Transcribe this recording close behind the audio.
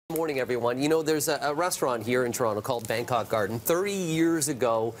Morning, everyone. You know, there's a restaurant here in Toronto called Bangkok Garden. 30 years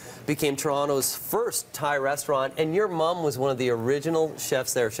ago, became Toronto's first Thai restaurant, and your mom was one of the original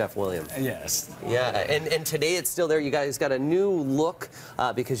chefs there, Chef William. Yes. Yeah, and today it's still there. You guys got a new look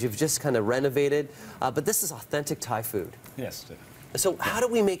because you've just kind of renovated, but this is authentic Thai food. Yes. So how do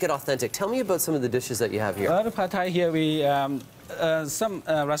we make it authentic? Tell me about some of the dishes that you have here. The pad Thai here, we some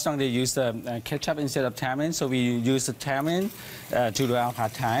restaurants they use ketchup instead of tamarind, so we use the tamarind to do our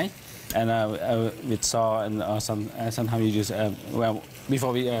pad Thai, and with sauce, and sometimes we use well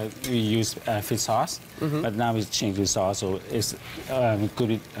before we use fish sauce, but now we change to sauce, so it's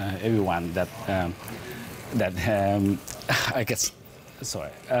good with everyone that I guess.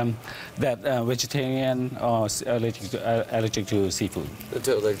 Sorry, that vegetarian or allergic to seafood.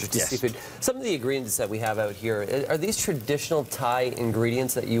 Allergic to seafood. Some of the ingredients that we have out here, are these traditional Thai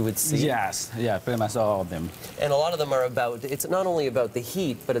ingredients that you would see? Yes, yeah, pretty much all of them. And a lot of them are about, it's not only about the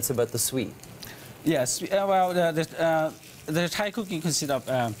heat, but it's about the sweet. Yes, well, the Thai cooking consists of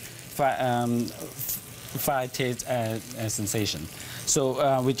five taste sensation.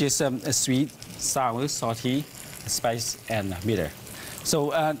 So, which is sweet, sour, salty, spice, and bitter.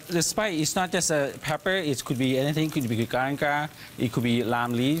 So the spice is not just a pepper, it could be anything, it could be galangal, it could be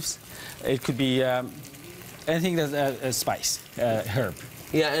lime leaves, it could be anything that's a spice, herb.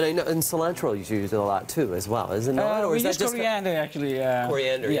 Yeah, and I know, and cilantro you use it a lot too, as well, isn't it? Or we is use that just coriander, actually.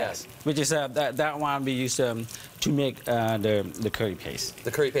 Coriander, yes. Which is, that one we use to make the curry paste.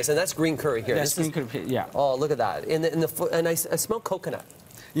 The curry paste, and that's green curry here. That's green curry paste, yeah. Oh, look at that. And I smell coconut.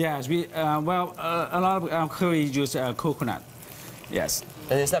 Yes, well, a lot of curry use coconut. Yes.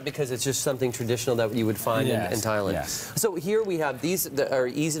 And is that because it's just something traditional that you would find in Thailand? Yes. So here we have these that are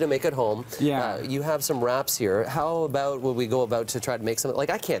easy to make at home. Yeah. You have some wraps here. How about will we go about to try to make something? Like,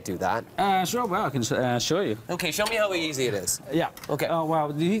 I can't do that. Sure, well, I can show you. Okay, show me how easy it is. Yeah. Okay.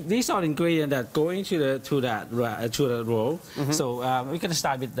 Well, these are the ingredients that go into the roll. So we can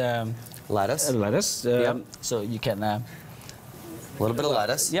start with lettuce. Lettuce. Yep. So you can. A little bit of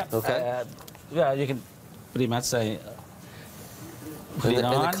lettuce. Yeah. Okay. Yeah, you can pretty much say. And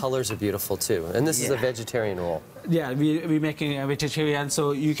the colors are beautiful too. And this is a vegetarian roll. Yeah, we're making a vegetarian,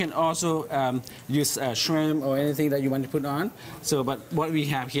 so you can also use shrimp or anything that you want to put on. So, but what we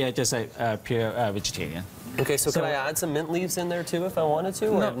have here is just a pure vegetarian. Okay, so can I add some mint leaves in there too if I wanted to?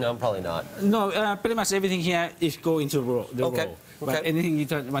 Or no, probably not. No, pretty much everything here is go into the roll. But anything you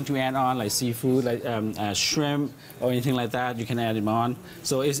want to add on, like seafood, like shrimp or anything like that, you can add them on.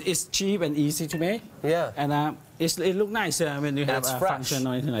 So it's cheap and easy to make. Yeah. And it looks nice when you have a function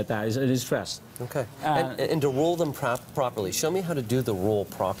or anything like that. It is fresh. Okay. And to roll them properly, show me how to do the roll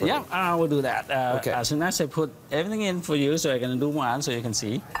properly. Yeah, I will do that. Okay. As soon as I put everything in for you, so I can do one so you can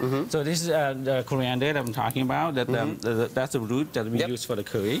see. So this is the coriander that I'm talking about. That's the root that we use for the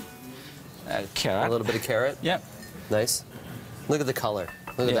curry. Carrot. A little bit of carrot. Yep. Nice. Look at the color.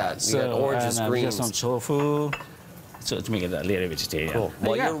 Look at that. You got oranges, greens. Some tofu. So to make it a little vegetarian. Cool.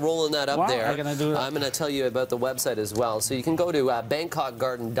 While you're rolling that up there, I'm going to tell you about the website as well. So you can go to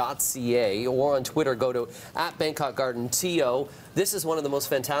bangkokgarden.ca or on Twitter, go to @BangkokGardenTO. This is one of the most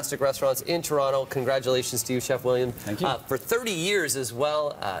fantastic restaurants in Toronto. Congratulations to you, Chef William. Thank you. For 30 years as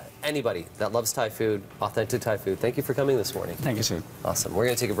well. Anybody that loves Thai food, authentic Thai food, thank you for coming this morning. Thank you, sir. Awesome. We're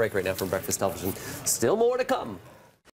going to take a break right now from Breakfast Television. Still more to come.